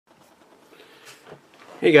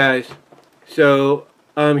Hey guys, so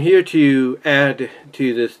I'm here to add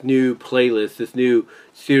to this new playlist, this new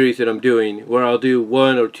series that I'm doing, where I'll do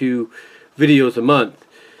 1 or 2 videos a month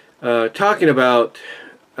talking about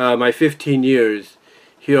my 15 years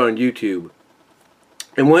here on YouTube.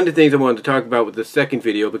 And one of the things I wanted to talk about with the second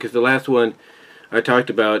video, because the last one I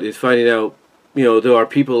talked about is finding out, there are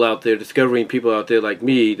people out there, discovering people out there like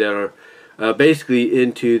me that are basically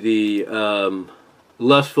into the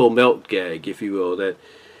lustful melt gag, if you will, that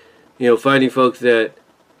finding folks that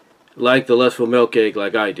like the lustful melt gag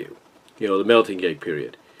like I do, the melting gag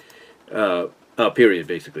period, period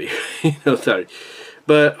basically. Sorry,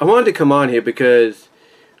 but I wanted to come on here because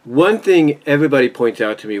one thing everybody points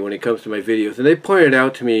out to me when it comes to my videos, and they pointed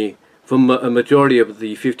out to me from a majority of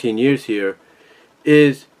the 15 years here,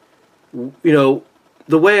 is the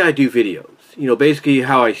way I do videos, basically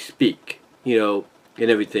how I speak, and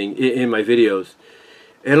everything in my videos.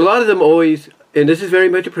 And a lot of them always, and this is very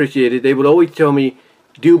much appreciated, they would always tell me,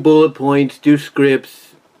 do bullet points, do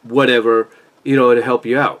scripts, whatever, to help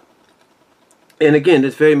you out. And again,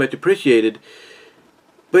 that's very much appreciated.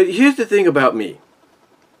 But here's the thing about me.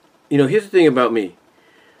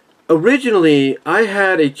 Originally, I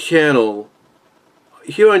had a channel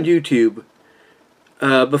here on YouTube,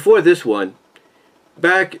 before this one,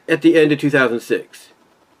 back at the end of 2006.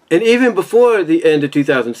 And even before the end of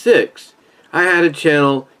 2006, I had a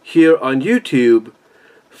channel here on YouTube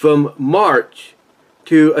from March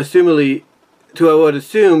to I would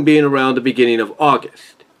assume being around the beginning of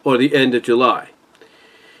August or the end of July.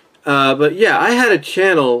 But yeah, I had a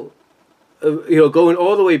channel, going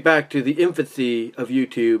all the way back to the infancy of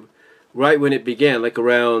YouTube, right when it began, like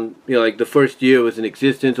around, like the first year was in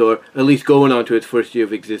existence, or at least going on to its first year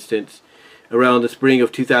of existence, around the spring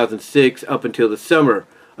of 2006 up until the summer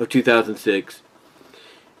of 2006.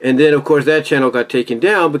 And then, of course, that channel got taken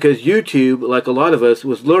down because YouTube, like a lot of us,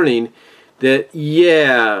 was learning that,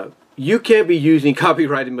 yeah, you can't be using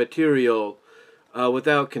copyrighted material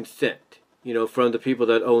without consent, from the people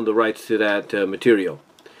that own the rights to that material.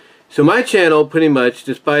 So my channel, pretty much,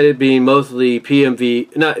 despite it being mostly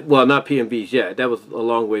PMV, not PMVs yet, that was a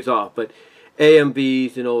long ways off, but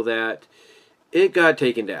AMVs and all that, it got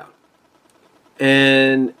taken down.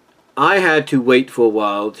 And I had to wait for a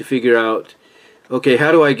while to figure out, okay,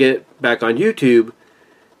 how do I get back on YouTube?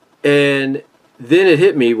 And then it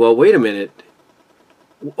hit me, well, wait a minute.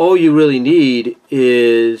 All you really need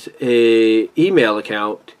is a email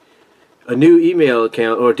account, a new email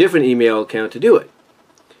account, or a different email account to do it.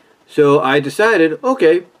 So I decided,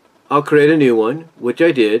 okay, I'll create a new one, which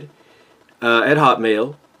I did, at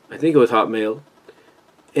Hotmail. I think it was Hotmail.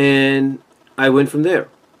 And I went from there.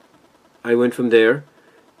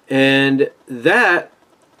 And that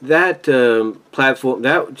platform,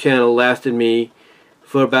 that channel lasted me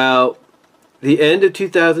for about the end of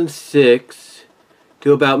 2006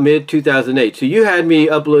 to about mid-2008. So you had me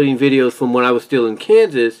uploading videos from when I was still in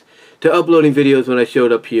Kansas to uploading videos when I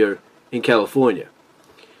showed up here in California.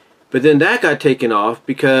 But then that got taken off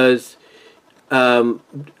because I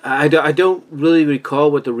don't really recall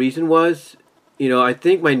what the reason was. I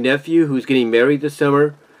think my nephew, who's getting married this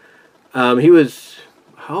summer, he was,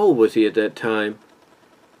 how old was he at that time?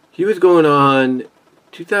 He was going on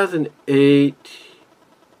 2008.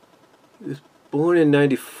 He was born in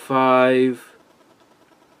 95.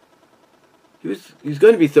 He was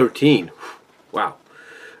going to be 13. Wow.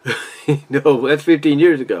 No, that's 15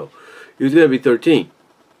 years ago. He was going to be 13.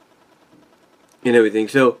 And everything.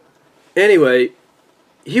 So, anyway,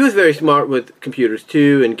 he was very smart with computers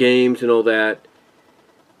too, and games and all that.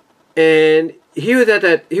 And he was at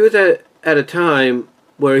a time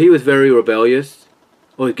where he was very rebellious.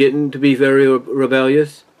 Was getting to be very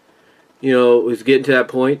rebellious, was getting to that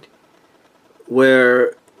point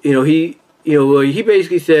where, he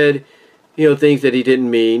basically said, things that he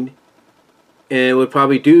didn't mean, and would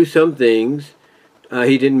probably do some things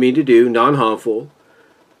he didn't mean to do, non-harmful.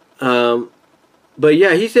 But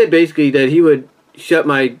yeah, he said basically that he would shut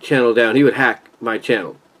my channel down. He would hack my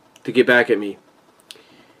channel to get back at me.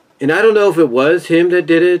 And I don't know if it was him that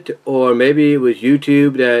did it, or maybe it was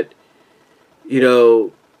YouTube that,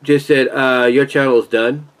 just said, your channel is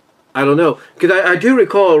done. I don't know. Because I do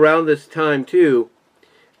recall around this time, too,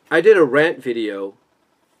 I did a rant video.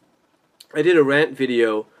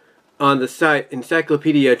 On the site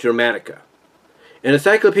Encyclopedia Dramatica. And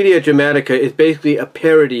Encyclopedia Dramatica is basically a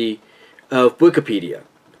parody of Wikipedia.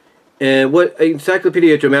 And what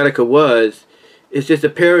Encyclopedia Dramatica was, is just a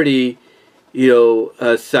parody,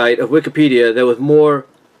 site of Wikipedia that was more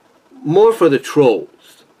for the trolls.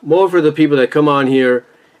 More for the people that come on here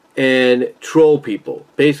and troll people.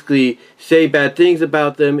 Basically say bad things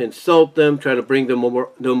about them, insult them, try to bring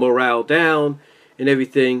the morale down and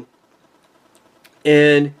everything.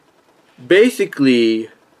 And basically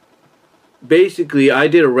I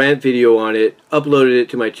did a rant video on it, uploaded it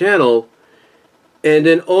to my channel, and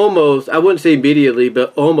then almost, I wouldn't say immediately,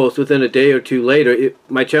 but almost within a day or two later,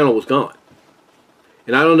 my channel was gone.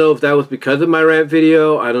 And I don't know if that was because of my rant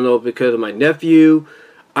video, I don't know if because of my nephew,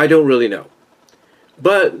 I don't really know.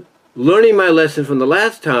 But learning my lesson from the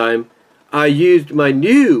last time, I used my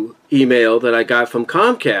new email that I got from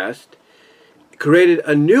Comcast, created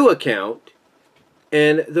a new account,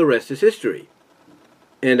 and the rest is history.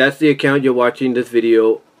 And that's the account you're watching this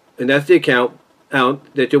video, and that's the account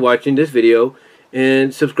that you're watching this video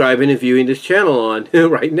and subscribing and viewing this channel on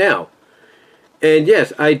right now. And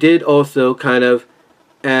yes, I did also kind of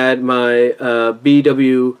add my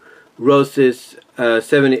BW Rosas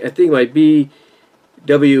 70, I think my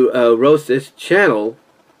BW Rosas channel,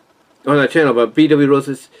 or not channel, but BW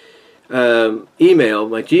Rosas email,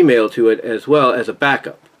 my Gmail to it as well as a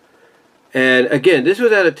backup. And again, this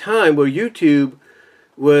was at a time where YouTube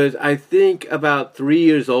was, I think, about 3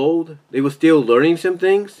 years old. They were still learning some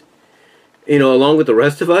things, you know, along with the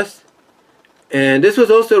rest of us. And this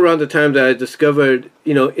was also around the time that I discovered,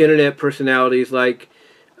 you know, internet personalities like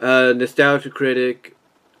Nostalgia Critic,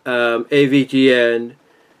 AVGN,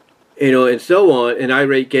 you know, and so on, and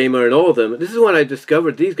Irate Gamer and all of them. This is when I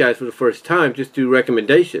discovered these guys for the first time, just through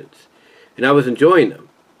recommendations. And I was enjoying them.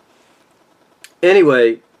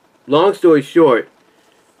 Anyway, long story short,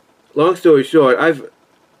 I've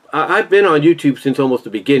been on YouTube since almost the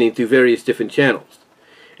beginning through various different channels.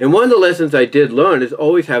 And one of the lessons I did learn is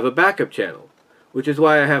always have a backup channel, which is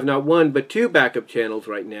why I have not one but two backup channels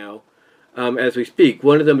right now as we speak.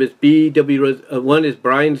 One of them is one is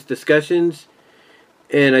Brian's Discussions,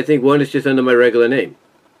 and I think one is just under my regular name.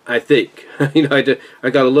 I think. You know, I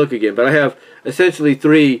got to look again, but I have essentially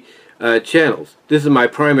three channels. This is my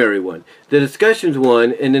primary one. The Discussions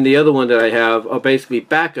one, and then the other one that I have are basically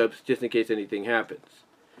backups just in case anything happens.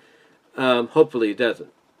 Hopefully it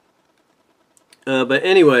doesn't. But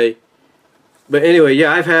anyway,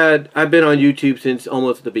 yeah, I've been on YouTube since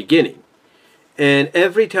almost the beginning. And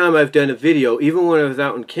every time I've done a video, even when I was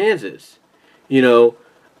out in Kansas, you know,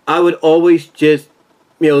 I would always just,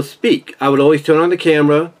 you know, speak. I would always turn on the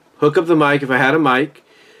camera, hook up the mic if I had a mic,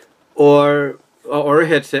 or a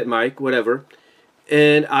headset mic, whatever,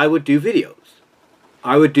 and I would do videos.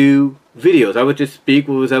 I would just speak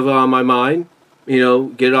what was ever on my mind, you know,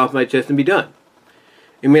 get it off my chest and be done.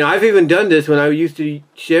 I mean, I've even done this when I used to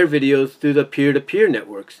share videos through the peer-to-peer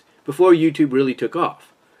networks before YouTube really took off.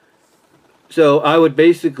 So I would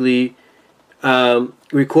basically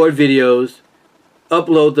record videos,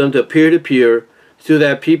 upload them to peer-to-peer so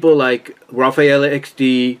that people like Rafaela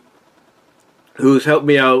XD, who's helped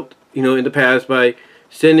me out, you know, in the past by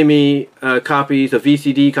sending me copies of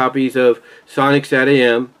VCD copies of Sonic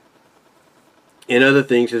SatAM and other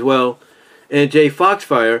things as well, and Jay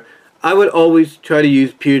Foxfire, I would always try to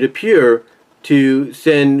use peer-to-peer to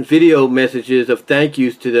send video messages of thank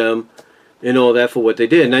yous to them and all that for what they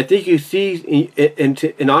did. And I think you see,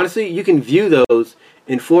 and honestly, you can view those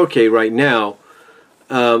in 4K right now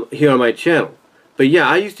here on my channel. But yeah,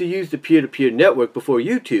 I used to use the peer-to-peer network before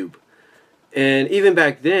YouTube. And even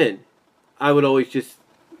back then, I would always just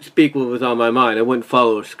speak what was on my mind. I wouldn't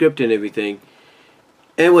follow a script and everything.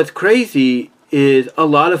 And what's crazy is a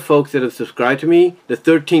lot of folks that have subscribed to me, the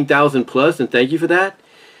 13,000 plus, and thank you for that,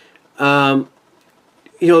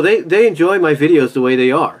 you know, they enjoy my videos the way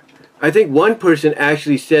they are. I think one person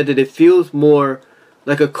actually said that it feels more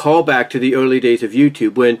like a callback to the early days of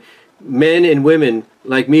YouTube, when men and women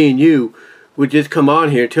like me and you would just come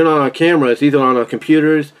on here, turn on our cameras, either on our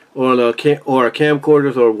computers or on our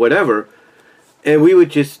camcorders or whatever, and we would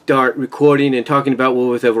just start recording and talking about what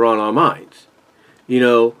was ever on our minds. You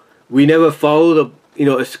know, we never followed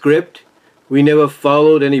a script. We never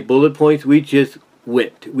followed any bullet points. We just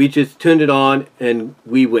went. We just turned it on and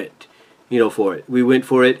we went, you know, for it. We went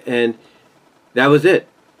for it, and that was it.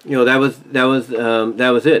 You know, that was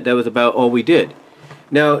it. That was about all we did.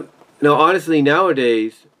 Now, honestly,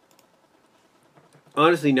 nowadays,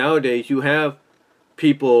 you have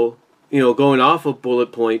people, you know, going off of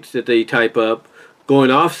bullet points that they type up, going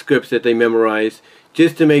off scripts that they memorize,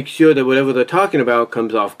 just to make sure that whatever they're talking about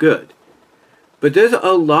comes off good. But there's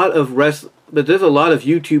a lot of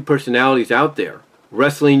YouTube personalities out there,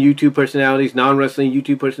 wrestling YouTube personalities, non-wrestling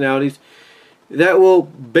YouTube personalities, that will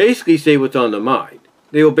basically say what's on their mind.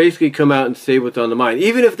 They will basically come out and say what's on their mind.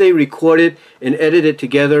 Even if they record it and edit it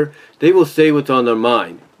together, they will say what's on their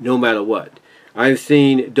mind, no matter what. I've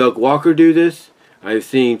seen Doug Walker do this. I've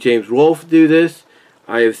seen James Rolfe do this.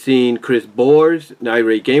 I have seen Chris Bores,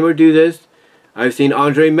 Irate Gamer, do this. I've seen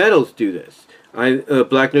Andre Meadows do this.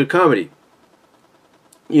 Black Nerd Comedy.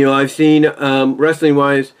 You know, I've seen,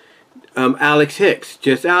 wrestling-wise, Alex Hicks,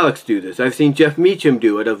 Just Alex, do this. I've seen Jeff Meacham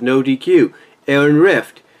do it, of No DQ. Aaron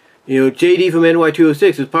Rift. You know, JD from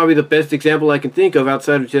NY206 is probably the best example I can think of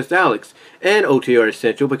outside of Just Alex. And OTR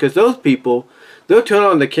Essential, because those people, they'll turn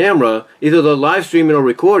on the camera, either they're live streaming or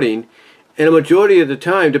recording, and a majority of the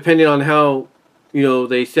time, depending on how, you know,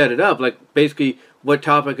 they set it up, like basically what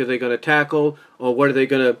topic are they going to tackle, or what are they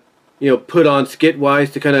going to, you know, put on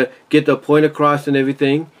skit-wise to kind of get the point across and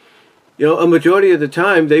everything. You know, a majority of the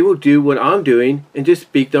time, they will do what I'm doing and just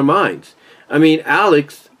speak their minds. I mean,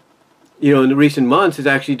 Alex, you know, in the recent months has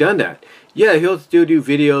actually done that. Yeah, he'll still do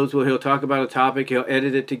videos where he'll talk about a topic, he'll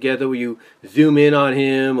edit it together where you zoom in on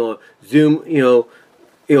him, or zoom,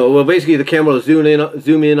 well, basically the camera will zoom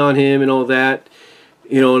in on him and all that,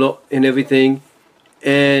 you know, and everything.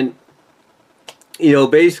 And, you know,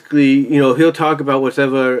 basically, you know, he'll talk about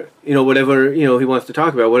whatever he wants to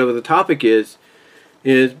talk about, whatever the topic is,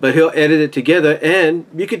 but he'll edit it together, and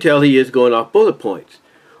you can tell he is going off bullet points.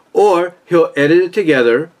 Or he'll edit it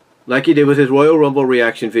together, like he did with his Royal Rumble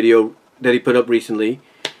reaction video that he put up recently,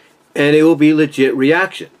 and it will be legit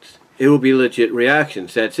reactions. It will be legit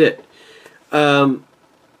reactions. That's it.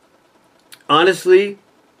 Honestly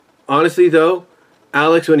though,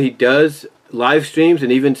 Alex, when he does live streams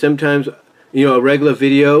and even sometimes, you know, a regular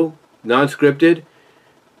video, non-scripted,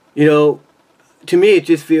 you know, to me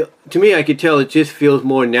I could tell it just feels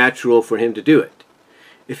more natural for him to do it.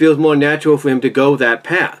 It feels more natural for him to go that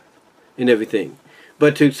path and everything.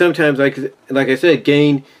 But to sometimes, like I said,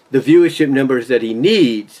 gain the viewership numbers that he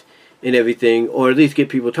needs and everything, or at least get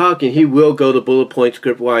people talking, he will go the bullet point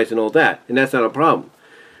script-wise and all that. And that's not a problem.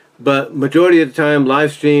 But majority of the time,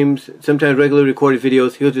 live streams, sometimes regularly recorded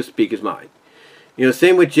videos, he'll just speak his mind. You know,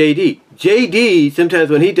 same with JD. JD, sometimes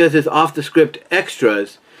when he does his off-the-script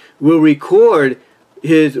extras, will record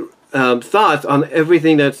his thoughts on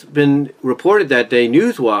everything that's been reported that day,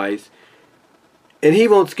 news-wise, and he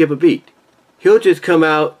won't skip a beat. He'll just come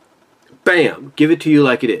out, bam, give it to you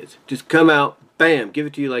like it is. Just come out, bam, give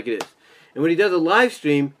it to you like it is. And when he does a live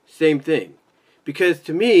stream, same thing. Because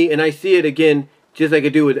to me, and I see it again, just like I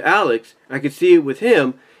do with Alex, I could see it with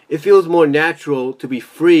him, it feels more natural to be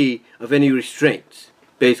free of any restraints,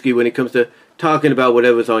 basically, when it comes to talking about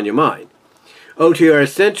whatever's on your mind. OTR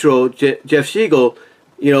Central, Jeff Siegel,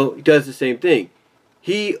 you know, does the same thing.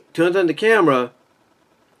 He turns on the camera,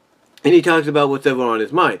 and he talks about whatever on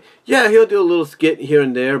his mind. Yeah, he'll do a little skit here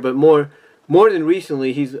and there, but more than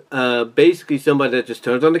recently, he's basically somebody that just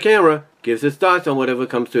turns on the camera, gives his thoughts on whatever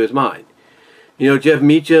comes to his mind. You know, Jeff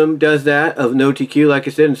Meacham does that, of No TQ, like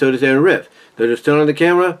I said, and so does Aaron Rift. They'll just turn on the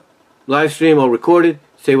camera, live stream or record it,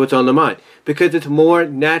 say what's on their mind. Because it's more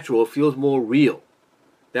natural, it feels more real.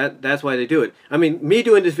 That's why they do it. I mean, me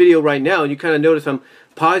doing this video right now, and you kind of notice I'm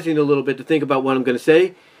pausing a little bit to think about what I'm going to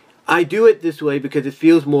say. I do it this way because it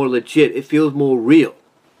feels more legit. It feels more real.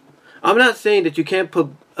 I'm not saying that you can't put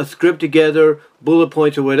a script together, bullet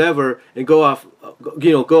points or whatever, and go off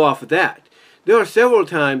of that. There are several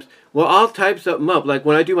times where I'll type something up, like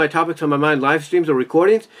when I do my topics on my mind live streams or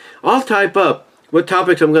recordings, I'll type up what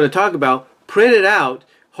topics I'm going to talk about, print it out,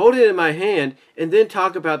 hold it in my hand, and then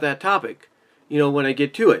talk about that topic, you know, when I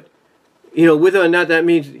get to it. You know, whether or not that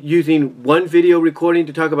means using one video recording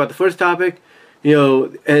to talk about the first topic, you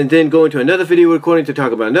know, and then going to another video recording to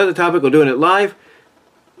talk about another topic, or doing it live,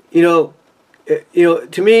 you know,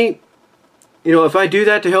 to me, you know, if I do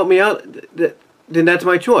that to help me out, then that's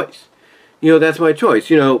my choice. You know, that's my choice,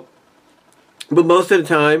 you know. But most of the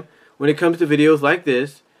time, when it comes to videos like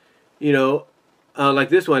this, you know, like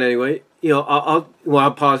this one anyway, you know,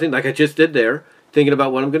 I'm pausing, like I just did there, thinking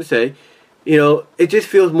about what I'm going to say, you know, it just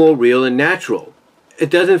feels more real and natural. It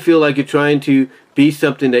doesn't feel like you're trying to be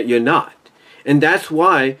something that you're not. And that's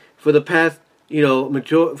why, for the past, you know,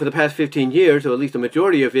 for the past 15 years, or at least the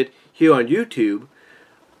majority of it here on YouTube,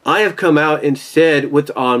 I have come out and said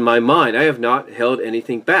what's on my mind. I have not held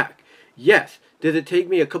anything back. Yes, does it take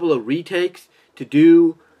me a couple of retakes to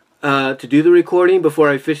do the recording before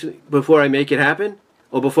I make it happen,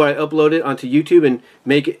 or before I upload it onto YouTube and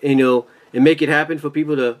make it, you know, and make it happen for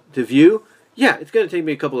people to view? Yeah, it's going to take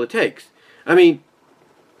me a couple of takes. I mean,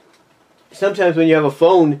 sometimes when you have a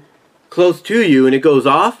phone close to you and it goes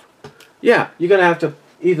off, yeah, you're going to have to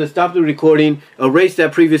either stop the recording, erase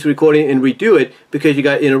that previous recording, and redo it because you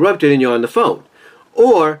got interrupted and you're on the phone.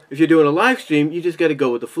 Or, if you're doing a live stream, you just got to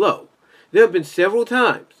go with the flow. There have been several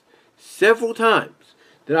times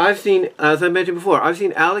that I've seen, as I mentioned before, I've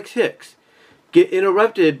seen Alex Hicks get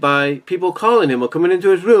interrupted by people calling him or coming into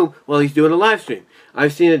his room while he's doing a live stream.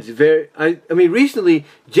 I've seen it I mean, recently,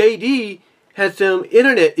 JD had some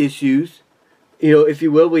internet issues, if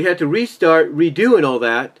you will. We had to restart, redo and all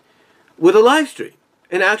that with a live stream,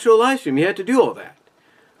 an actual live stream. He had to do all that.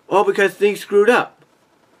 All because things screwed up.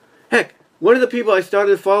 Heck, one of the people I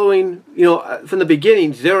started following, from the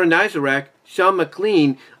beginning, Zara Nizarak, Sean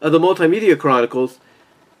McLean of the Multimedia Chronicles,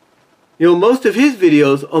 most of his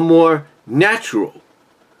videos are more natural.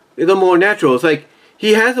 They're more natural. It's like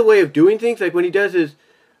he has a way of doing things. Like when he does his,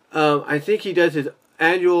 I think he does his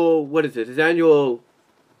annual, his annual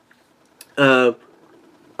update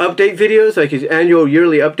videos, like his annual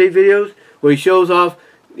yearly update videos, where he shows off,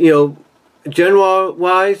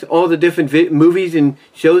 general-wise, all the different movies and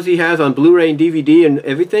shows he has on Blu-ray and DVD and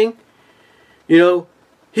everything.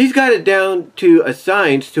 He's got it down to a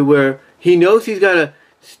science to where he knows he's got to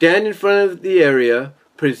stand in front of the area,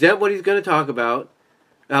 present what he's going to talk about,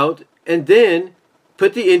 and then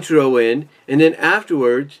put the intro in, and then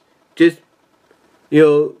afterwards, just,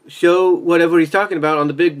 show whatever he's talking about on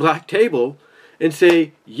the big black table, and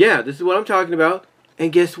say, yeah, this is what I'm talking about,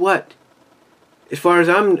 and guess what? As far as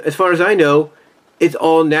I know, it's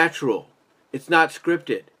all natural. It's not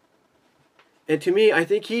scripted. And to me, I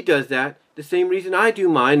think he does that the same reason I do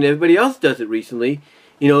mine, and everybody else does it recently,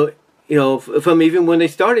 from even when they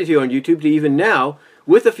started here on YouTube to even now,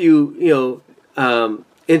 with a few,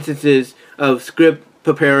 instances of script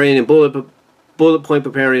preparing and bullet point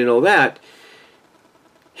preparing and all that.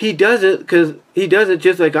 He does it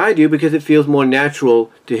just like I do because it feels more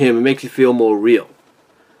natural to him. It makes it feel more real.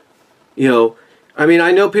 I mean,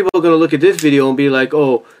 I know people are going to look at this video and be like,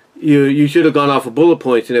 oh, you should have gone off of bullet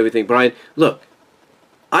points and everything, Brian. Look,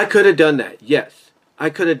 I could have done that. Yes, I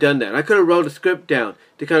could have done that. I could have wrote a script down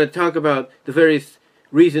to kind of talk about the various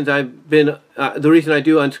reasons the reason I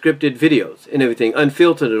do unscripted videos and everything,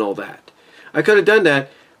 unfiltered and all that. I could have done that,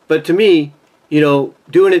 but to me,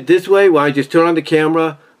 doing it this way, where I just turn on the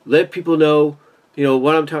camera, let people know,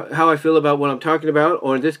 how I feel about what I'm talking about,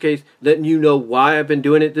 or in this case, letting you know why I've been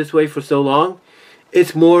doing it this way for so long,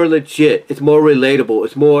 it's more legit, it's more relatable,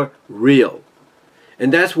 it's more real.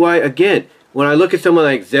 And that's why, again, when I look at someone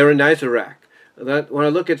like Zara Nizarak, when I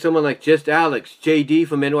look at someone like Just Alex, JD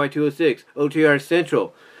from NY206, OTR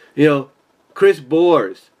Central, Chris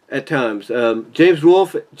Bores at times, James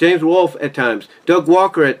Wolfe at times, Doug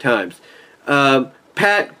Walker at times,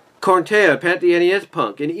 Pat Corntea, Pat the NES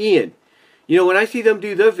Punk, and Ian. When I see them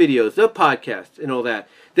do their videos, their podcasts and all that,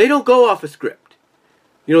 they don't go off a script.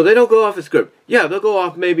 They don't go off a script. Yeah, they'll go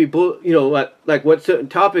off maybe, like what certain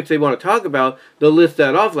topics they want to talk about. They'll list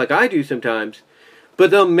that off like I do sometimes. But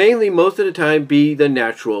they'll mainly, most of the time, be the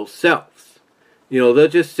natural selves. They'll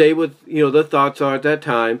just say what, their thoughts are at that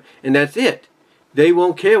time, and that's it. They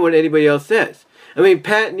won't care what anybody else says. I mean,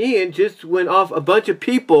 Pat and Ian just went off a bunch of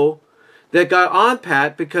people that got on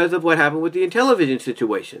Pat because of what happened with the Intellivision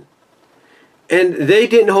situation. And they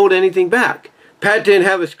didn't hold anything back. Pat didn't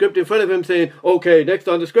have a script in front of him saying, okay, next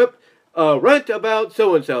on the script, rant about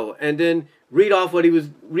so-and-so, and then read off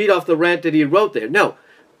the rant that he wrote there. No,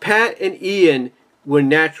 Pat and Ian were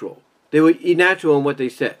natural. They were natural in what they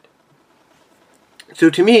said. So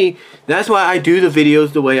to me, that's why I do the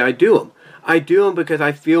videos the way I do them. I do them because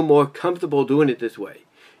I feel more comfortable doing it this way.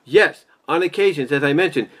 Yes, on occasions, as I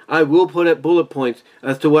mentioned, I will put up bullet points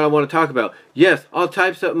as to what I want to talk about. Yes, I'll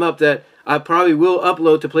type something up that I probably will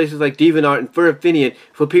upload to places like DeviantArt and Finian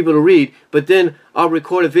for people to read, but then I'll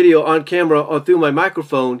record a video on camera or through my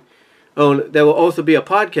microphone that will also be a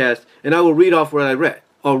podcast, and I will read off what I read,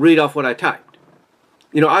 or read off what I typed.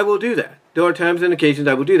 I will do that. There are times and occasions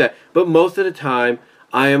I will do that, but most of the time,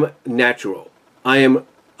 I am natural. I am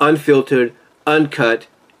unfiltered, uncut,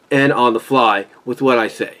 and on the fly with what I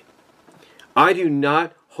say. I do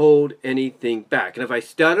not hold anything back. And if I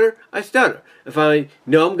stutter, I stutter. If I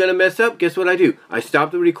know I'm going to mess up, guess what I do? I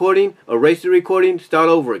stop the recording, erase the recording, start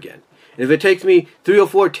over again. And if it takes me 3 or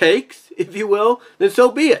 4 takes, if you will, then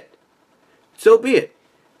so be it. So be it.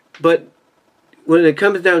 But when it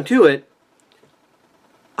comes down to it,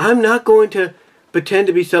 I'm not going to pretend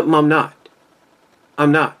to be something I'm not.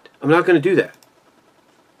 I'm not. I'm not going to do that.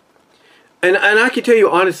 And I can tell you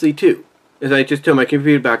honestly, too, as I just turned my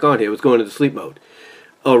computer back on here, it was going into sleep mode,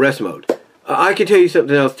 or rest mode. I can tell you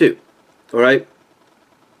something else, too. All right?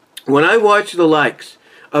 When I watch the likes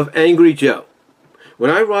of Angry Joe, when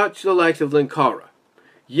I watch the likes of Linkara,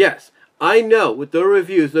 yes, I know with their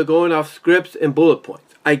reviews, they're going off scripts and bullet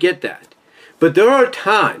points. I get that. But there are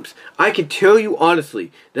times, I can tell you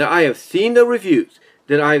honestly, that I have seen the reviews,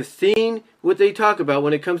 that I have seen what they talk about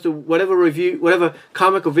when it comes to whatever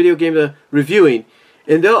comic or video game they're reviewing,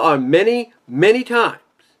 And there are many, many times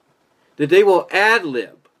that they will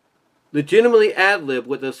ad-lib, legitimately ad-lib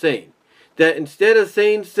what they're saying. That instead of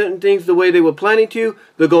saying certain things the way they were planning to,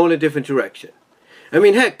 they'll go in a different direction. I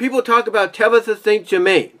mean, heck, people talk about Tabitha St.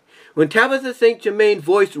 Germain. When Tabitha St. Germain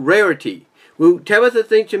voiced Rarity, who Tabitha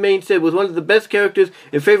St. Germain said was one of the best characters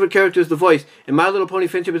and favorite characters to voice in My Little Pony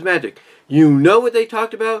Friendship is Magic. You know what they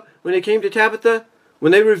talked about when it came to Tabitha?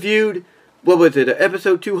 When they reviewed, what was it,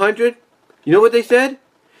 episode 200? You know what they said?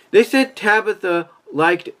 They said Tabitha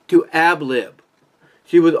liked to ab-lib.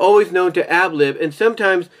 She was always known to ab-lib, and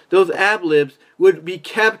sometimes those ab-libs would be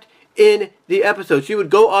kept in the episode. She would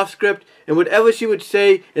go off script, and whatever she would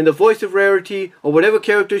say in the voice of Rarity or whatever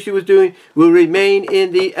character she was doing will remain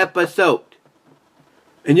in the episode.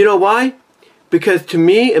 And you know why? Because to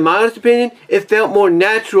me, in my honest opinion, it felt more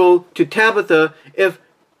natural to Tabitha if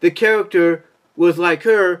the character was like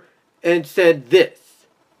her and said this.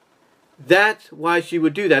 That's why she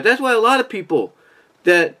would do that. That's why a lot of people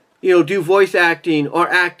that, do voice acting or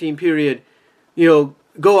acting, period, go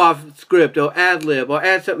off script or ad-lib or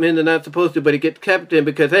add something in they're not supposed to, but it gets kept in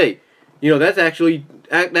because, hey, that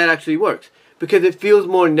actually works. Because it feels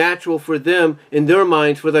more natural for them, in their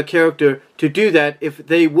minds, for the character to do that if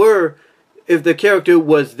the character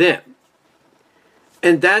was them.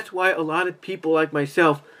 And that's why a lot of people like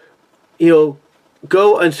myself, go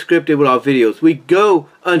unscripted with our videos. We go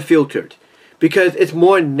unfiltered. Because it's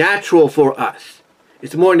more natural for us.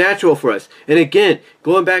 It's more natural for us. And again,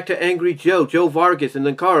 going back to Angry Joe, Joe Vargas, and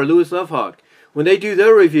Linkara, Louis Lovehog, when they do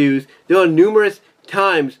their reviews, there are numerous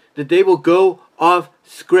times that they will go off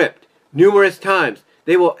script. Numerous times.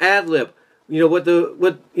 They will ad-lib,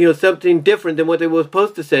 something different than what they were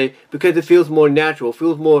supposed to say because it feels more natural,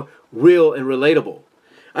 feels more real and relatable.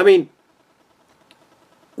 I mean,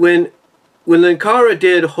 when Linkara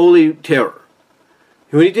did Holy Terror,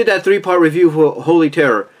 when he did that 3-part review for Holy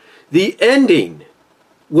Terror, the ending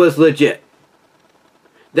was legit.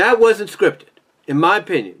 That wasn't scripted. In my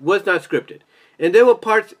opinion, was not scripted. And there were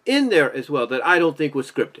parts in there as well that I don't think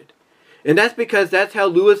was scripted. And that's because that's how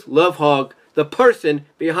Louis Lovehog, the person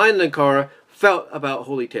behind Linkara, felt about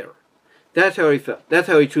Holy Terror. That's how he felt. That's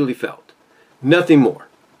how he truly felt. Nothing more.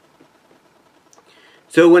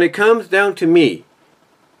 So when it comes down to me,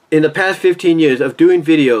 in the past 15 years of doing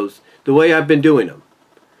videos the way I've been doing them,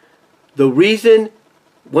 the reason,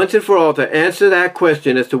 once and for all, to answer that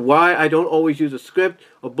question as to why I don't always use a script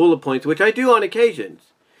or bullet points, which I do on occasions,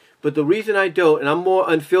 but the reason I don't, and I'm more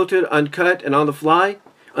unfiltered, uncut, and on the fly,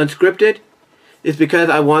 unscripted, is because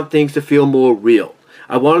I want things to feel more real.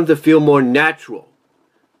 I want them to feel more natural,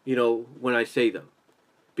 when I say them.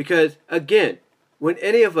 Because, again, when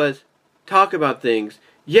any of us talk about things,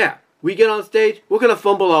 yeah, we get on stage, we're going to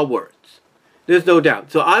fumble our words. There's no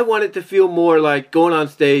doubt. So I want it to feel more like going on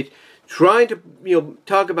stage, trying to,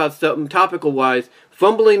 talk about something topical-wise,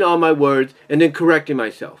 fumbling on my words, and then correcting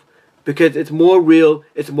myself. Because it's more real,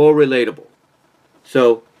 it's more relatable.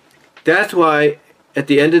 So, that's why, at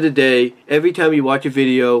the end of the day, every time you watch a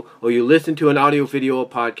video or you listen to an audio video or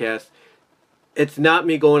podcast, it's not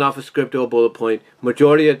me going off a script or a bullet point.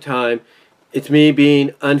 Majority of the time, it's me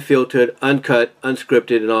being unfiltered, uncut,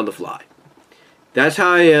 unscripted, and on the fly. That's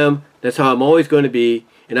how I am. That's how I'm always going to be.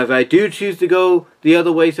 And if I do choose to go the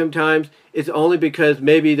other way sometimes, it's only because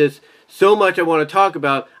maybe there's so much I want to talk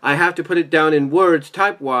about, I have to put it down in words,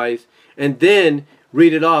 type-wise, and then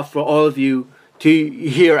read it off for all of you to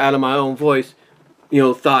hear out of my own voice.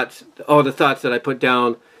 Thoughts, all the thoughts that I put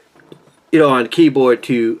down, on keyboard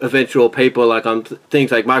to eventual paper, like on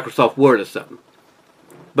things like Microsoft Word or something.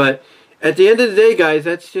 But at the end of the day, guys,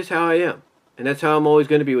 that's just how I am. And that's how I'm always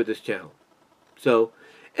going to be with this channel. So,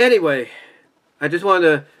 anyway, I just wanted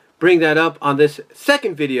to bring that up on this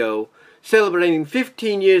second video, celebrating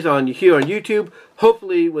 15 years here on YouTube,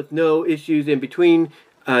 hopefully with no issues in between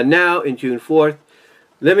now and June 4th.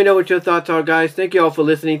 Let me know what your thoughts are, guys. Thank you all for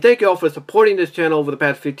listening. Thank you all for supporting this channel over the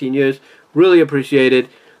past 15 years. Really appreciate it.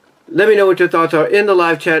 Let me know what your thoughts are in the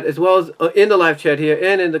live chat, as well as in the live chat here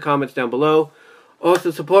and in the comments down below.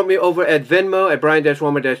 Also, support me over at Venmo at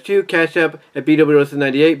Brian-Warmer-2, Cash App at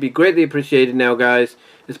BWRoses98. Be greatly appreciated now, guys,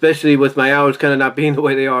 especially with my hours kind of not being the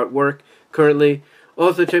way they are at work currently.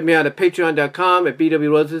 Also, check me out at Patreon.com at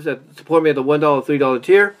BWRoses. Support me at the $1, $3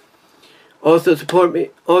 tier. Also support me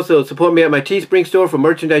at my Teespring store for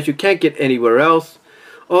merchandise you can't get anywhere else.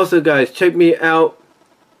 Also, guys, check me out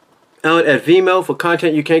at Vimeo for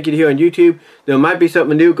content you can't get here on YouTube. There might be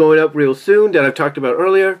something new going up real soon that I've talked about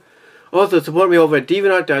earlier. Also, support me over at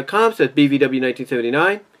DeviantArt.com, so that's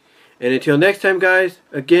BVW1979. And until next time, guys,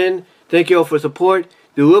 again, thank you all for support.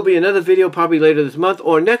 There will be another video probably later this month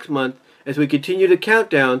or next month as we continue the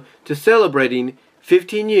countdown to celebrating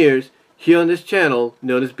 15 years here on this channel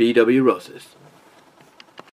known as BW Rosas.